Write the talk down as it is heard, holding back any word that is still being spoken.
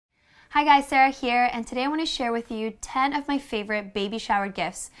Hi guys, Sarah here, and today I want to share with you 10 of my favorite baby shower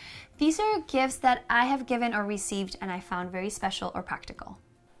gifts. These are gifts that I have given or received and I found very special or practical.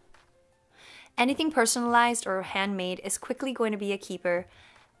 Anything personalized or handmade is quickly going to be a keeper.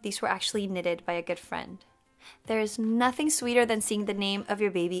 These were actually knitted by a good friend. There is nothing sweeter than seeing the name of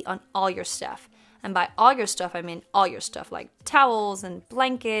your baby on all your stuff. And by all your stuff, I mean all your stuff, like towels and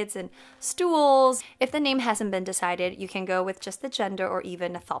blankets and stools. If the name hasn't been decided, you can go with just the gender or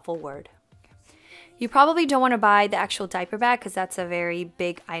even a thoughtful word. You probably don't want to buy the actual diaper bag because that's a very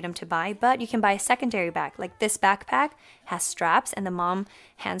big item to buy, but you can buy a secondary bag. Like this backpack has straps and the mom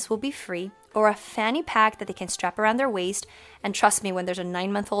hands will be free, or a fanny pack that they can strap around their waist. And trust me, when there's a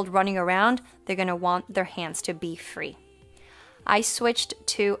 9-month-old running around, they're going to want their hands to be free. I switched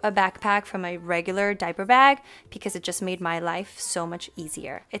to a backpack from a regular diaper bag because it just made my life so much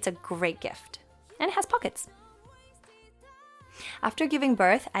easier. It's a great gift, and it has pockets. After giving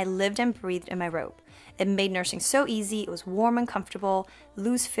birth, I lived and breathed in my robe. It made nursing so easy. It was warm and comfortable,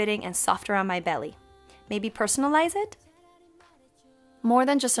 loose fitting, and soft around my belly. Maybe personalize it? More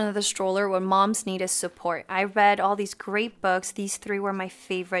than just another stroller, what moms need is support. I read all these great books. These 3 were my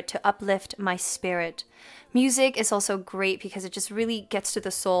favorite to uplift my spirit. Music is also great because it just really gets to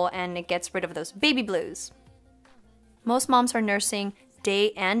the soul and it gets rid of those baby blues. Most moms are nursing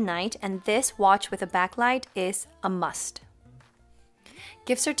day and night, and this watch with a backlight is a must.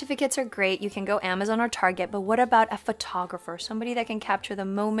 Gift certificates are great. You can go Amazon or Target, but what about a photographer? Somebody that can capture the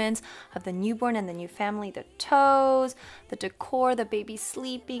moments of the newborn and the new family, the toes, the decor, the baby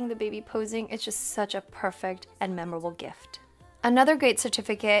sleeping, the baby posing. It's just such a perfect and memorable gift. Another great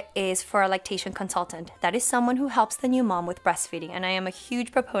certificate is for a lactation consultant. That is someone who helps the new mom with breastfeeding, and I am a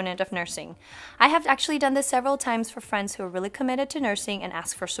huge proponent of nursing. I have actually done this several times for friends who are really committed to nursing and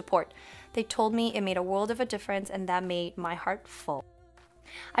ask for support. They told me it made a world of a difference, and that made my heart full.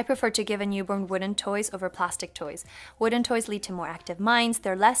 I prefer to give a newborn wooden toys over plastic toys. Wooden toys lead to more active minds,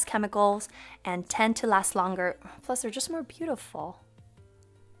 they're less chemicals, and tend to last longer, plus they're just more beautiful.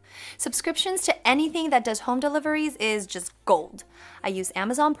 Subscriptions to anything that does home deliveries is just gold. I use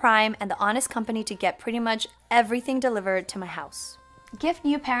Amazon Prime and The Honest Company to get pretty much everything delivered to my house. Gift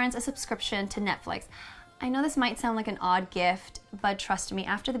new parents a subscription to Netflix. I know this might sound like an odd gift, but trust me,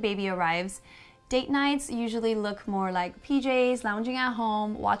 after the baby arrives, date nights usually look more like PJs, lounging at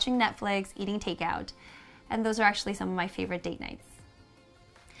home, watching Netflix, eating takeout. And those are actually some of my favorite date nights.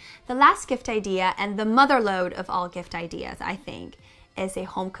 The last gift idea, and the mother lode of all gift ideas, I think, is a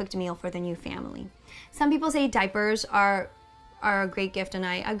home-cooked meal for the new family. Some people say diapers are a great gift, and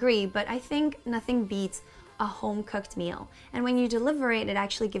I agree, but I think nothing beats a home-cooked meal. And when you deliver it, it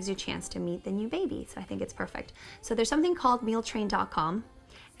actually gives you a chance to meet the new baby, so I think it's perfect. So there's something called mealtrain.com,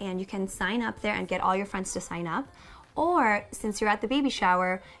 and you can sign up there and get all your friends to sign up. Or since you're at the baby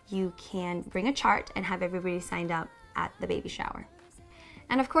shower, you can bring a chart and have everybody signed up at the baby shower.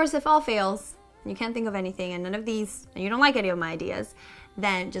 And of course, if all fails, you can't think of anything and none of these, and you don't like any of my ideas,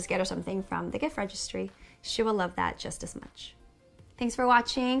 then just get her something from the gift registry. She will love that just as much. Thanks for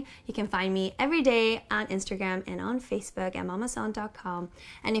watching. You can find me every day on Instagram and on Facebook at mamasohn.com.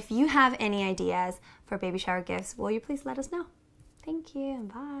 And if you have any ideas for baby shower gifts, will you please let us know? Thank you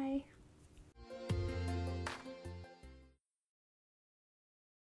and bye.